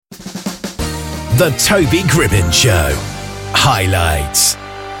The Toby Gribbin Show. Highlights.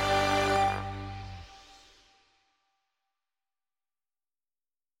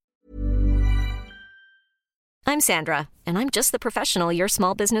 I'm Sandra, and I'm just the professional your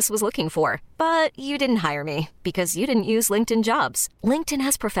small business was looking for. But you didn't hire me because you didn't use LinkedIn Jobs. LinkedIn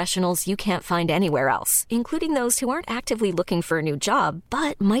has professionals you can't find anywhere else, including those who aren't actively looking for a new job,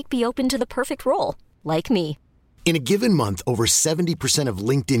 but might be open to the perfect role, like me. In a given month, over 70% of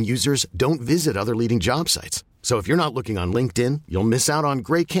LinkedIn users don't visit other leading job sites. So if you're not looking on LinkedIn, you'll miss out on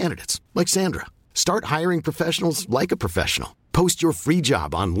great candidates like Sandra. Start hiring professionals like a professional. Post your free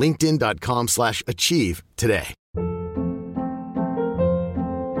job on linkedin.com/achieve today.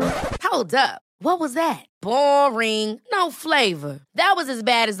 Hold up. What was that? Boring. No flavor. That was as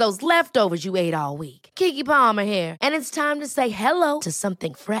bad as those leftovers you ate all week. Keke Palmer here, and it's time to say hello to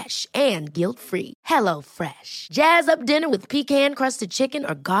something fresh and guilt-free. Hello Fresh. Jazz up dinner with pecan-crusted chicken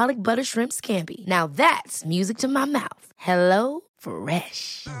or garlic butter shrimp scampi. Now that's music to my mouth. Hello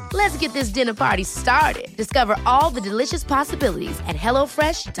Fresh. Let's get this dinner party started. Discover all the delicious possibilities at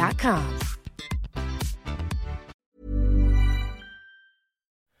hellofresh.com.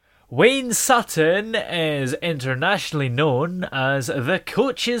 Wayne Sutton is internationally known as the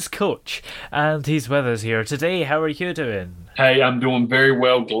coach's coach, and he's with us here today. How are you doing? Hey, I'm doing very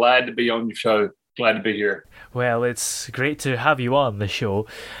well. Glad to be on your show. Glad to be here. Well, it's great to have you on the show.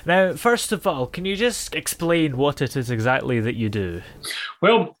 Now, first of all, can you just explain what it is exactly that you do?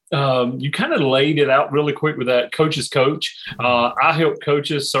 Well, you kind of laid it out really quick with that coach's coach. I help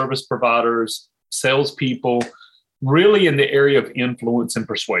coaches, service providers, salespeople, really in the area of influence and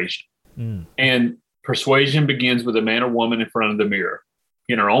persuasion. And persuasion begins with a man or woman in front of the mirror,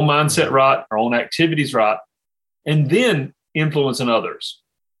 getting our own mindset right, our own activities right, and then influencing others.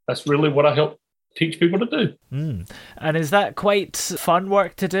 That's really what I help teach people to do. And is that quite fun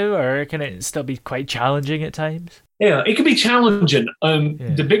work to do, or can it still be quite challenging at times? Yeah, it can be challenging.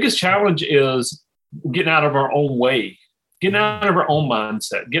 The biggest challenge is getting out of our own way, getting out of our own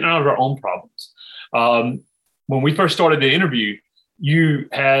mindset, getting out of our own problems. When we first started the interview, you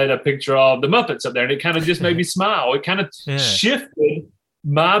had a picture of the Muppets up there, and it kind of just made me smile. It kind of shifted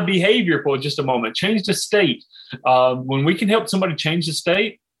my behavior for just a moment, changed the state. When we can help somebody change the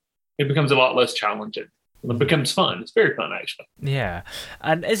state, it becomes a lot less challenging. It becomes fun. It's very fun, actually. Yeah.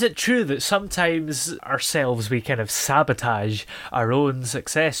 And is it true that sometimes ourselves, we kind of sabotage our own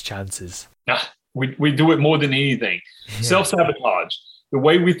success chances? We do it more than anything. Self-sabotage. The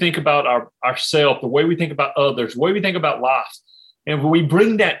way we think about ourselves, the way we think about others, the way we think about life. And when we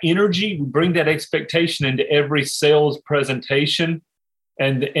bring that energy, we bring that expectation into every sales presentation,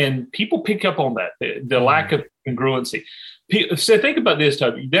 and people pick up on that, the lack of congruency. So think about this,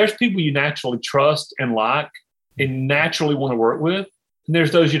 Toby. There's people you naturally trust and like and naturally want to work with, and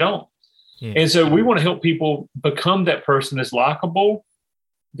there's those you don't. And so we want to help people become that person that's likable,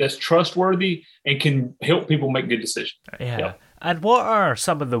 that's trustworthy, and can help people make good decisions. And what are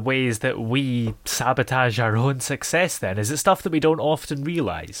some of the ways that we sabotage our own success then? Is it stuff that we don't often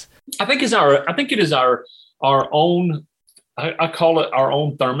realize? I think it is our own, I call it our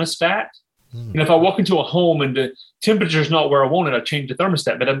own thermostat. If I walk into a home and the temperature is not where I want it, I change the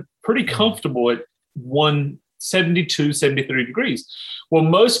thermostat, but I'm pretty comfortable at 172, 73 degrees. Well,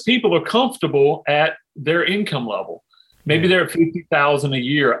 most people are comfortable at their income level. Maybe they're at 50,000 a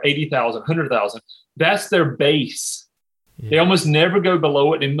year, 80,000, 100,000. That's their base. They almost never go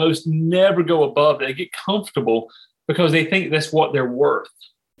below it, and most never go above. They get comfortable because they think that's what they're worth.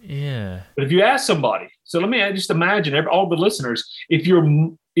 But if you ask somebody, so let me just imagine all the listeners, if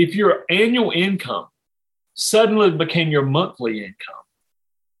your annual income suddenly became your monthly income,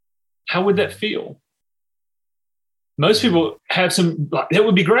 how would that feel? Most people have that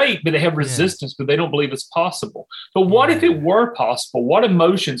would be great, but they have resistance because they don't believe it's possible. But what if it were possible? What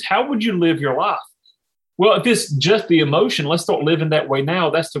emotions? How would you live your life? Well, if it's just the emotion, let's start living that way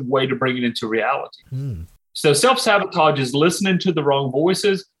now. That's the way to bring it into reality. So self-sabotage is listening to the wrong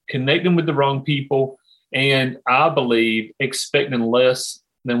voices, connecting with the wrong people, and I believe expecting less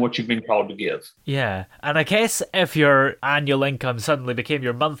than what you've been called to give. Yeah, and I guess if your annual income suddenly became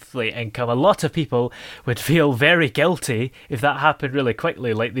your monthly income, a lot of people would feel very guilty if that happened really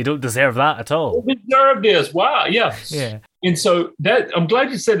quickly, like they don't deserve that at all. They deserve this. Wow, yeah. And so I'm glad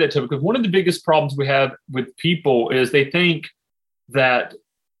you said that, Tim, because one of the biggest problems we have with people is they think that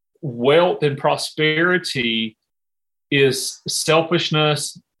wealth and prosperity is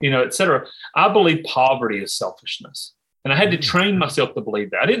selfishness, et cetera. I believe poverty is selfishness. And I had to train myself to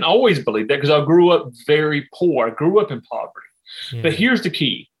believe that. I didn't always believe that because I grew up very poor. I grew up in poverty. But here's the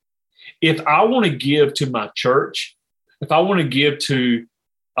key. If I want to give to my church, if I want to give to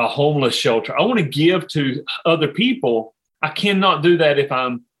a homeless shelter. I want to give to other people. I cannot do that if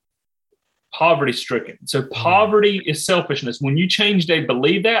I'm poverty stricken. So poverty is selfishness. When you change, they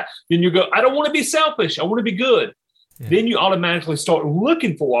believe that, then you go, I don't want to be selfish. I want to be good. Yeah. Then you automatically start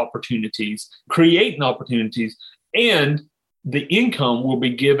looking for opportunities, creating opportunities, and the income will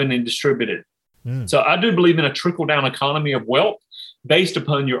be given and distributed. So I do believe in a trickle-down economy of wealth based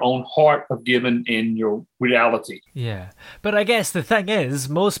upon your own heart of giving and your reality. Yeah. But I guess the thing is,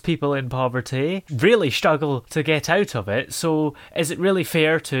 most people in poverty really struggle to get out of it. So is it really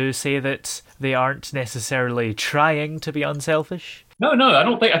fair to say that they aren't necessarily trying to be unselfish? No, I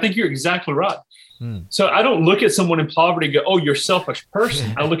don't think. I think you're exactly right. So I don't look at someone in poverty and go, oh, you're a selfish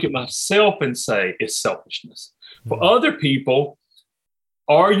person. I look at myself and say it's selfishness. For other people,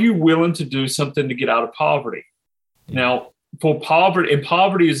 are you willing to do something to get out of poverty? Now, for poverty, and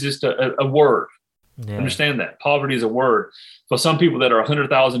poverty is just a word. Understand that. Poverty is a word. For some people that are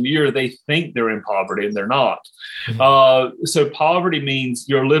 100,000 a year, they think they're in poverty and they're not. So poverty means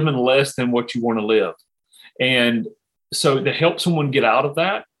you're living less than what you want to live. And so to help someone get out of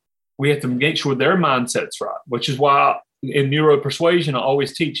that, we have to make sure their mindset's right, which is why in neuropersuasion, I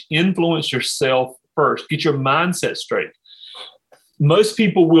always teach influence yourself first. Get your mindset straight. Most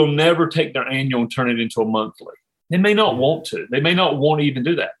people will never take their annual and turn it into a monthly. They may not want to. They may not want to even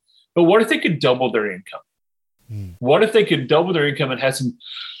do that. But what if they could double their income? What if they could double their income and have some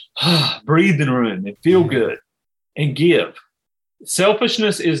breathing room and feel good and give?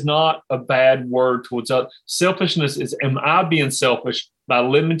 Selfishness is not a bad word towards others. Selfishness is, am I being selfish by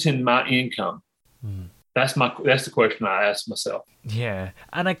limiting my income? That's the question I ask myself. Yeah.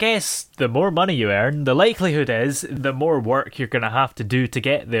 And I guess the more money you earn, the likelihood is the more work you're going to have to do to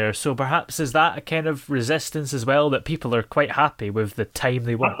get there. So perhaps is that a kind of resistance as well, that people are quite happy with the time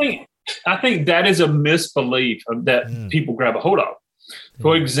they work? I think that is a misbelief that people grab a hold of.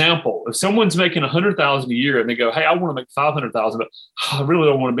 For example, if someone's making $100,000 a year and they go, hey, I want to make $500,000, but I really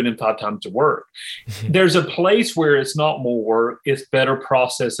don't want to be in 5 times to work. There's a place where it's not more work, it's better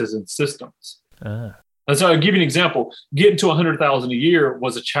processes and systems. And so I'll give you an example. Getting to $100,000 a year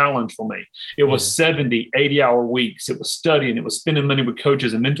was a challenge for me. It was 70, 80-hour weeks. It was studying. It was spending money with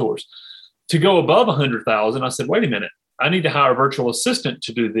coaches and mentors. To go above $100,000, I said, wait a minute. I need to hire a virtual assistant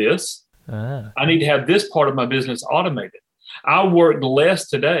to do this. I need to have this part of my business automated. I work less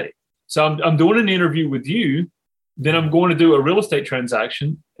today. So I'm doing an interview with you. Then I'm going to do a real estate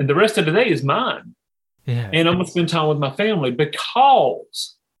transaction. And the rest of the day is mine. And I'm going to spend time with my family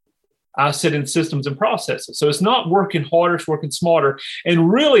because I sit in systems and processes. So it's not working harder, it's working smarter. And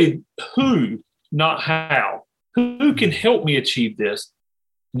really, who, not how. Who can help me achieve this,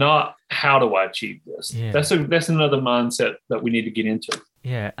 not how do I achieve this? That's another mindset that we need to get into.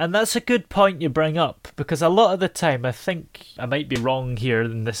 Yeah, and that's a good point you bring up, because a lot of the time, I think I might be wrong here,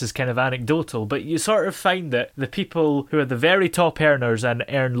 and this is kind of anecdotal, but you sort of find that the people who are the very top earners and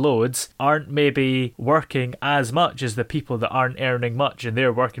earn loads aren't maybe working as much as the people that aren't earning much, and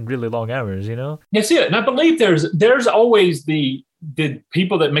they're working really long hours, you know? Yes, yeah. And I believe there's always the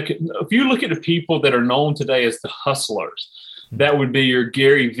people that make it. If you look at the people that are known today as the hustlers, that would be your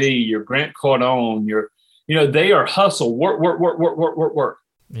Gary Vee, your Grant Cardone, they are hustle, work.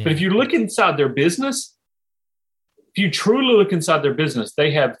 Yeah. But if you look inside their business, if you truly look inside their business,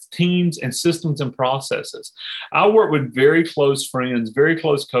 they have teams and systems and processes. I work with very close friends, very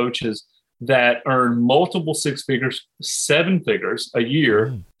close coaches that earn multiple 6 figures, 7 figures a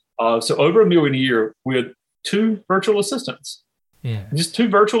year. So over $1 million a year with 2 virtual assistants. Yeah. Just 2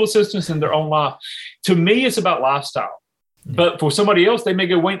 virtual assistants in their own life. To me, it's about lifestyle. But for somebody else, they may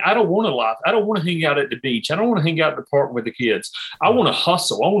go, Wayne, I don't want a life. I don't want to hang out at the beach. I don't want to hang out at the park with the kids. I want to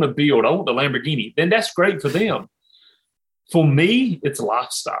hustle. I want to build. I want the Lamborghini. Then that's great for them. For me, it's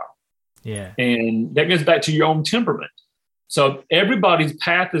lifestyle. Yeah. And that goes back to your own temperament. So everybody's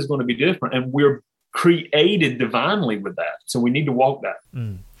path is going to be different, and we're created divinely with that. So we need to walk that.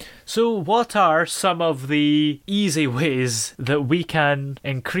 So what are some of the easy ways that we can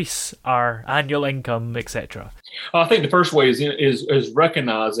increase our annual income, etc.? I think the first way is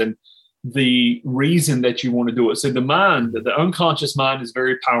recognizing the reason that you want to do it. So the unconscious mind is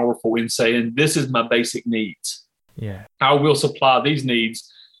very powerful in saying, this is my basic needs. Yeah. I will supply these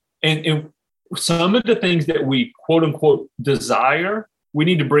needs. And some of the things that we quote unquote desire, we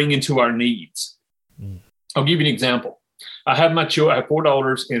need to bring into our needs. I'll give you an example. I have 4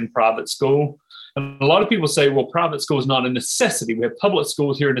 daughters in private school. And a lot of people say, well, private school is not a necessity. We have public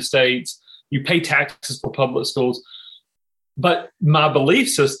schools here in the States. You pay taxes for public schools. But my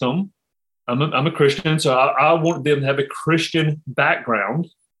belief system, I'm a Christian, so I want them to have a Christian background.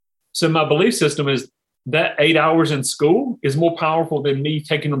 So my belief system is that 8 hours in school is more powerful than me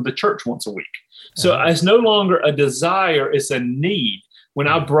taking them to church once a week. So it's no longer a desire, it's a need. When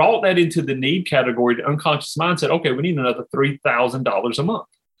I brought that into the need category, the unconscious mind said, okay, we need another $3,000 a month.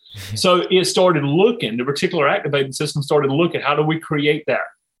 So it started looking, the reticular activating system started looking, how do we create that?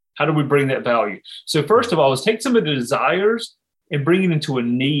 How do we bring that value? So first of all, is take some of the desires and bring it into a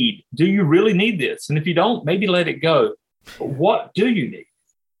need. Do you really need this? And if you don't, maybe let it go. But what do you need?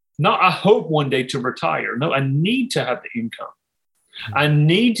 Not, I hope one day to retire. No, I need to have the income. I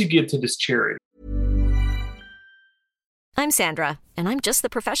need to give to this charity. I'm Sandra, and I'm just the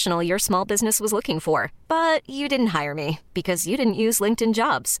professional your small business was looking for. But you didn't hire me because you didn't use LinkedIn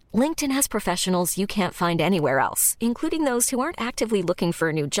Jobs. LinkedIn has professionals you can't find anywhere else, including those who aren't actively looking for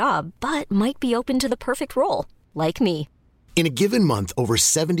a new job, but might be open to the perfect role, like me. In a given month, over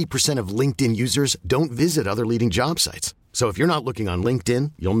 70% of LinkedIn users don't visit other leading job sites. So if you're not looking on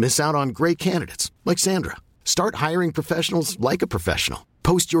LinkedIn, you'll miss out on great candidates like Sandra. Start hiring professionals like a professional.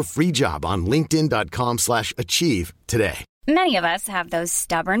 Post your free job on linkedin.com/achieve today. Many of us have those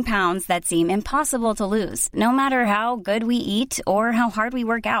stubborn pounds that seem impossible to lose, no matter how good we eat or how hard we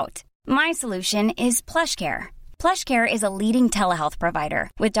work out. My solution is PlushCare. PlushCare is a leading telehealth provider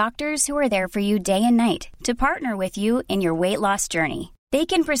with doctors who are there for you day and night to partner with you in your weight loss journey. They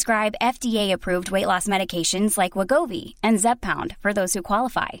can prescribe FDA-approved weight loss medications like Wegovy and Zepbound for those who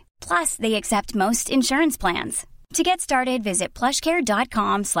qualify. Plus, they accept most insurance plans. To get started, visit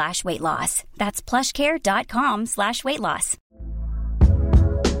plushcare.com/weightloss. That's plushcare.com/weightloss.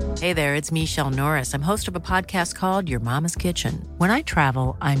 Hey there, it's Michelle Norris. I'm host of a podcast called Your Mama's Kitchen. When I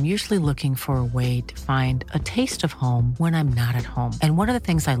travel, I'm usually looking for a way to find a taste of home when I'm not at home. And one of the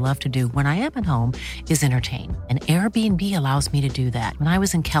things I love to do when I am at home is entertain. And Airbnb allows me to do that. When I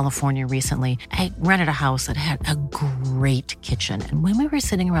was in California recently, I rented a house that had a great kitchen. And when we were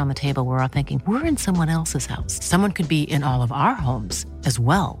sitting around the table, we're all thinking, we're in someone else's house. Someone could be in all of our homes as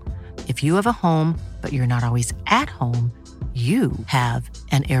well. If you have a home, but you're not always at home, you have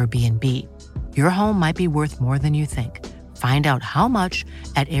an Airbnb. Your home might be worth more than you think. Find out how much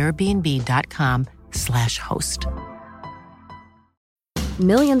at airbnb.com/host.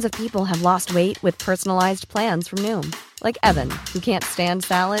 Millions of people have lost weight with personalized plans from Noom. Like Evan, who can't stand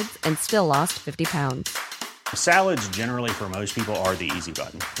salads and still lost 50 pounds. Salads generally for most people are the easy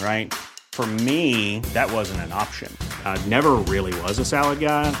button, right? For me, that wasn't an option. I never really was a salad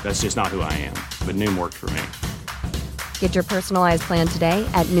guy. That's just not who I am. But Noom worked for me. Get your personalized plan today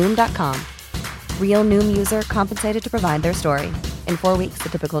at Noom.com. Real Noom user compensated to provide their story. In 4 weeks, the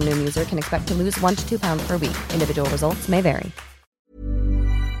typical Noom user can expect to lose 1 to 2 pounds per week. Individual results may vary.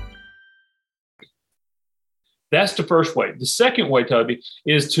 That's the first way. The second way, Toby,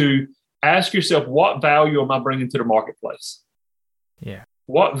 is to ask yourself, what value am I bringing to the marketplace? Yeah.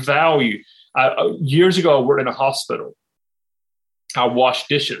 What value? Years ago, I worked in a hospital. I washed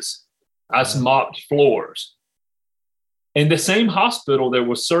dishes. I mopped floors. In the same hospital, there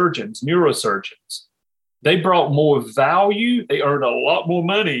were surgeons, neurosurgeons. They brought more value. They earned a lot more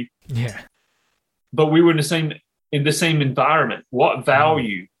money. Yeah. But we were in the same environment. What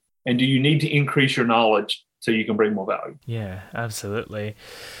value? And do you need to increase your knowledge so you can bring more value? Yeah, absolutely.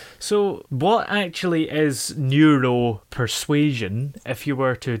 So what actually is neuropersuasion, if you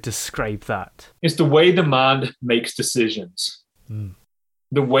were to describe that? It's the way the mind makes decisions.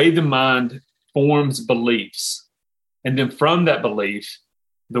 The way the mind forms beliefs. And then from that belief,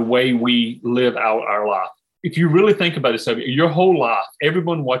 the way we live out our life. If you really think about it, your whole life,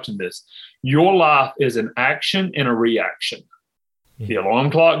 everyone watching this, your life is an action and a reaction. Yeah. The alarm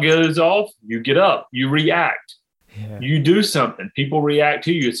clock goes off, you get up, you react. Yeah. You do something, people react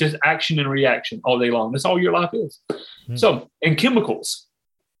to you. It's just action and reaction all day long. That's all your life is. So, and chemicals.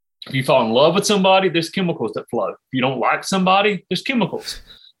 If you fall in love with somebody, there's chemicals that flow. If you don't like somebody, there's chemicals.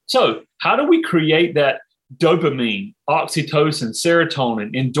 So how do we create that dopamine, oxytocin,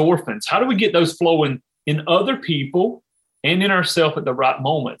 serotonin, endorphins? How do we get those flowing in other people and in ourselves at the right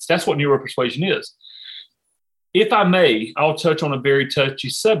moments? That's what neuropersuasion is. If I may, I'll touch on a very touchy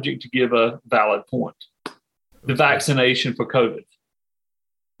subject to give a valid point. The vaccination for COVID.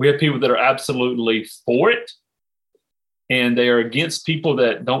 We have people that are absolutely for it, and they are against people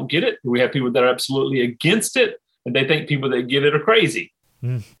that don't get it. We have people that are absolutely against it, and they think people that get it are crazy.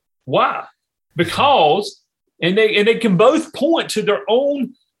 Why? Because And they can both point to their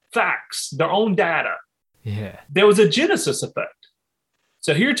own facts, their own data. Yeah. There was a genesis effect.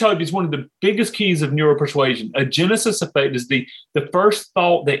 So here, Toby, is one of the biggest keys of neuropersuasion. A genesis effect is the first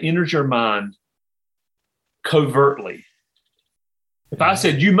thought that enters your mind covertly. If I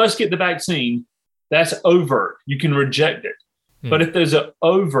said, you must get the vaccine, that's overt. You can reject it. But if there's an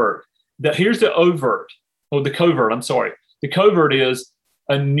overt, Here's the overt, or the covert, I'm sorry. The covert is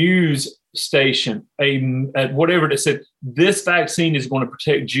a news station, whatever that said, this vaccine is going to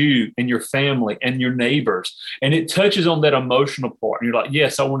protect you and your family and your neighbors. And it touches on that emotional part. And you're like,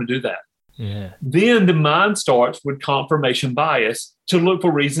 yes, I want to do that. Yeah. Then the mind starts with confirmation bias to look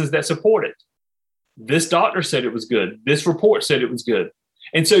for reasons that support it. This doctor said it was good. This report said it was good.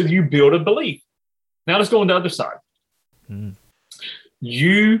 And so you build a belief. Now let's go on the other side.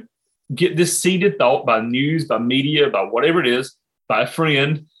 You get this seeded thought by news, by media, by whatever it is, by a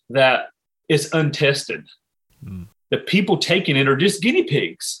friend that is untested. The people taking it are just guinea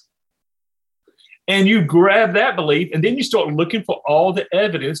pigs. And you grab that belief, and then you start looking for all the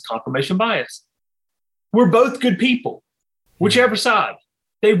evidence, confirmation bias. We're both good people, whichever side.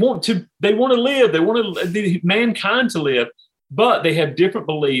 They want to live. They want mankind to live, but they have different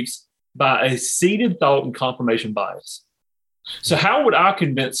beliefs by a seeded thought and confirmation bias. So how would I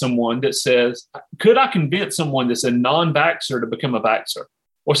convince someone that says, could I convince someone that's a non-vaxxer to become a vaxxer?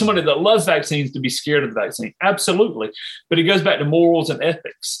 Or somebody that loves vaccines to be scared of the vaccine? Absolutely. But it goes back to morals and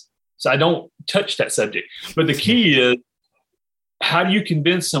ethics. So I don't touch that subject. But the key is, how do you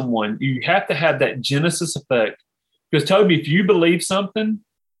convince someone? You have to have that Genesis effect. Because Toby, if you believe something,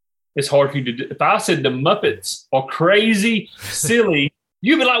 it's hard for you to do. If I said the Muppets are crazy, silly,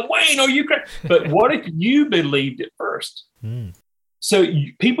 you'd be like, Wayne, are you crazy? But what if you believed it first? So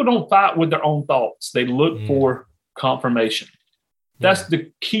people don't fight with their own thoughts. They look for confirmation. That's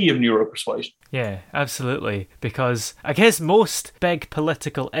the key of neuropersuasion. Yeah, absolutely. Because I guess most big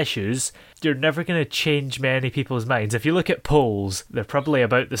political issues, you're never going to change many people's minds. If you look at polls, they're probably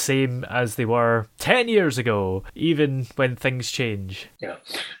about the same as they were 10 years ago, even when things change. Yeah.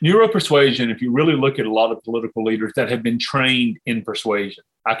 Neuropersuasion, if you really look at a lot of political leaders that have been trained in persuasion,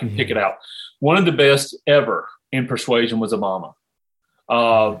 I can pick it out. One of the best ever in persuasion was Obama.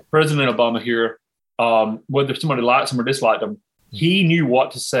 President Obama here, whether somebody likes him or disliked him, he knew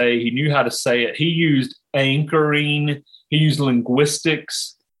what to say. He knew how to say it. He used anchoring. He used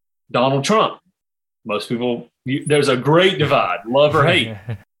linguistics. Donald Trump, most people, there's a great divide, love or hate.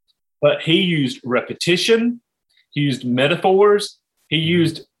 But he used repetition. He used metaphors. He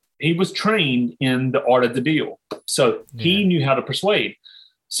was trained in the art of the deal. So he knew how to persuade.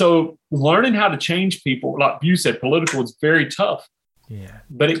 So learning how to change people, like you said, political is very tough. Yeah.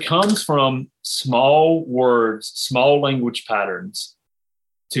 But it comes from small words, small language patterns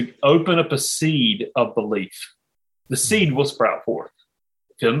to open up a seed of belief. The seed will sprout forth.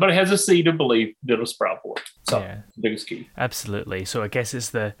 If anybody has a seed of belief, it'll sprout forth. So, the biggest key. Absolutely. So I guess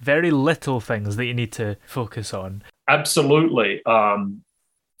it's the very little things that you need to focus on. Absolutely.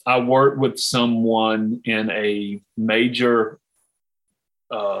 I worked with someone in a major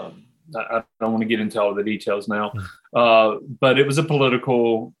I don't want to get into all the details now, but it was a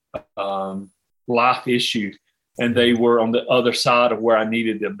political life issue, and they were on the other side of where I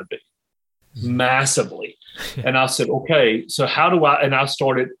needed them to be massively. And I said, okay, so how do I, and I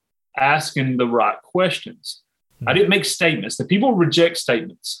started asking the right questions. I didn't make statements. The people reject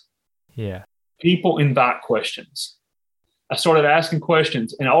statements. Yeah. People invite questions. I started asking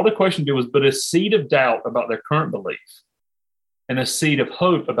questions, and all the question did was but a seed of doubt about their current belief and a seed of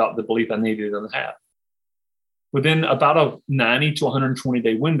hope about the belief I needed them to have. Within about a 90 to 120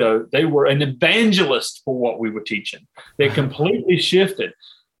 day window, they were an evangelist for what we were teaching. They completely shifted.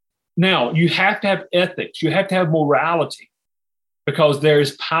 Now, you have to have ethics. You have to have morality because there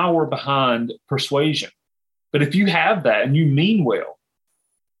is power behind persuasion. But if you have that and you mean well,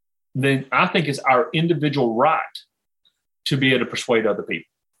 then I think it's our individual right to be able to persuade other people.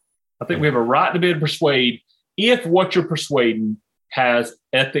 I think we have a right to be able to persuade if what you're persuading has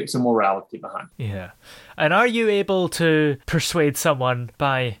ethics and morality behind it. Yeah. And are you able to persuade someone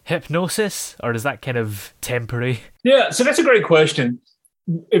by hypnosis, or is that kind of temporary? Yeah, so that's a great question.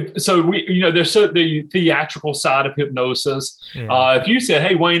 There's the theatrical side of hypnosis. Yeah. If you say,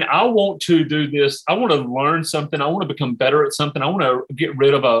 hey, Wayne, I want to do this. I want to learn something. I want to become better at something. I want to get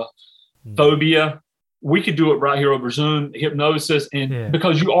rid of a phobia. We could do it right here over Zoom, hypnosis. And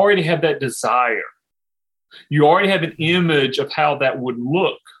because you already have that desire, you already have an image of how that would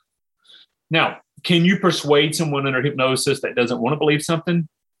look. Now, can you persuade someone under hypnosis that doesn't want to believe something?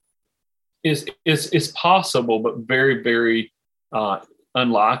 It's possible, but very, very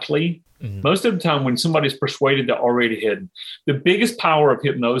unlikely. Mm-hmm. Most of the time when somebody's persuaded, they're already hidden. The biggest power of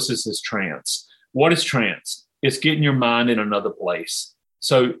hypnosis is trance. What is trance? It's getting your mind in another place.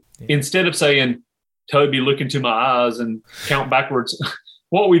 So instead of saying, Toby, look into my eyes and count backwards,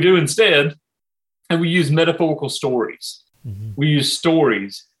 what we do instead, and we use metaphorical stories. Mm-hmm. We use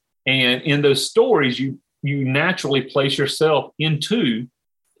stories. And in those stories, you naturally place yourself into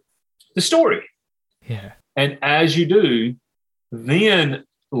the story. Yeah. And as you do, then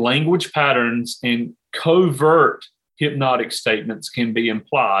language patterns and covert hypnotic statements can be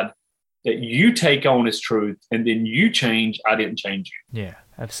implied that you take on as truth, and then you change. I didn't change you. Yeah,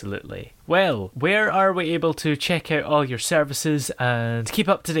 absolutely. Well, where are we able to check out all your services and keep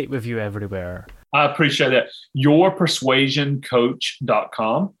up to date with you everywhere? I appreciate that.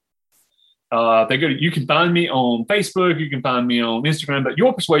 yourpersuasioncoach.com. You can find me on Facebook, you can find me on Instagram, but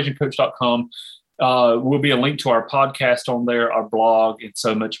yourpersuasioncoach.com will be a link to our podcast on there, our blog, and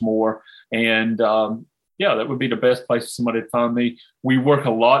so much more. And that would be the best place for somebody to find me. We work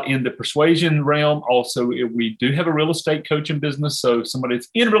a lot in the persuasion realm. Also, we do have a real estate coaching business. So if somebody that's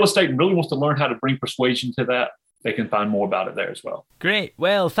in real estate and really wants to learn how to bring persuasion to that, they can find more about it there as well. Great.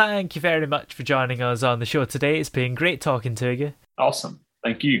 Well, thank you very much for joining us on the show today. It's been great talking to you. Awesome.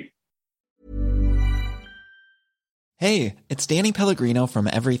 Thank you. Hey, it's Danny Pellegrino from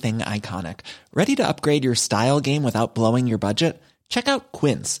Everything Iconic. Ready to upgrade your style game without blowing your budget? Check out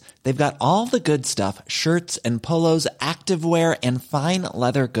Quince. They've got all the good stuff, shirts and polos, activewear, and fine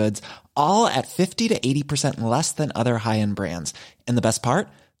leather goods, all at 50 to 80% less than other high-end brands. And the best part?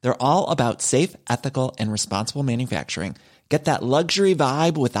 They're all about safe, ethical, and responsible manufacturing. Get that luxury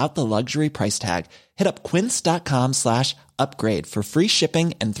vibe without the luxury price tag. Hit up quince.com/upgrade for free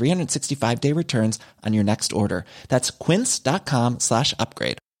shipping and 365-day returns on your next order. That's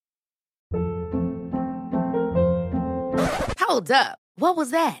quince.com/upgrade. Hold up. What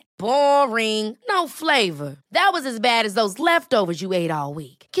was that? Boring. No flavor. That was as bad as those leftovers you ate all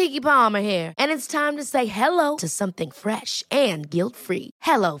week. Keke Palmer here. And it's time to say hello to something fresh and guilt-free.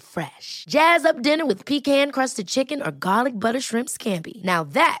 Hello Fresh. Jazz up dinner with pecan-crusted chicken or garlic butter shrimp scampi. Now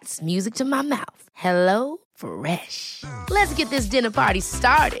that's music to my mouth. Hello Fresh. Let's get this dinner party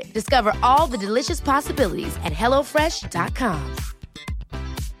started. Discover all the delicious possibilities at hellofresh.com.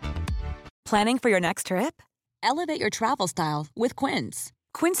 Planning for your next trip? Elevate your travel style with Quince.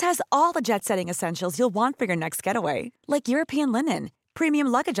 Quince has all the jet-setting essentials you'll want for your next getaway, like European linen, premium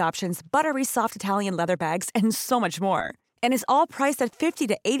luggage options, buttery soft Italian leather bags, and so much more. And is all priced at 50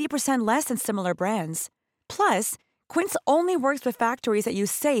 to 80% less than similar brands. Plus, Quince only works with factories that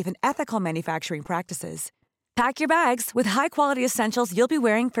use safe and ethical manufacturing practices. Pack your bags with high-quality essentials you'll be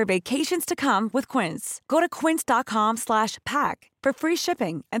wearing for vacations to come with Quince. Go to quince.com/pack for free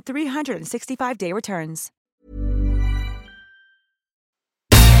shipping and 365-day returns.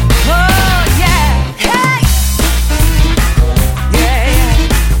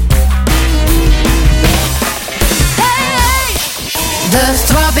 The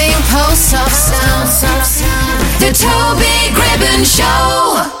throbbing pulse of sound. The Toby Gribbon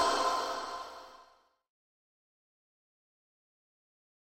Show.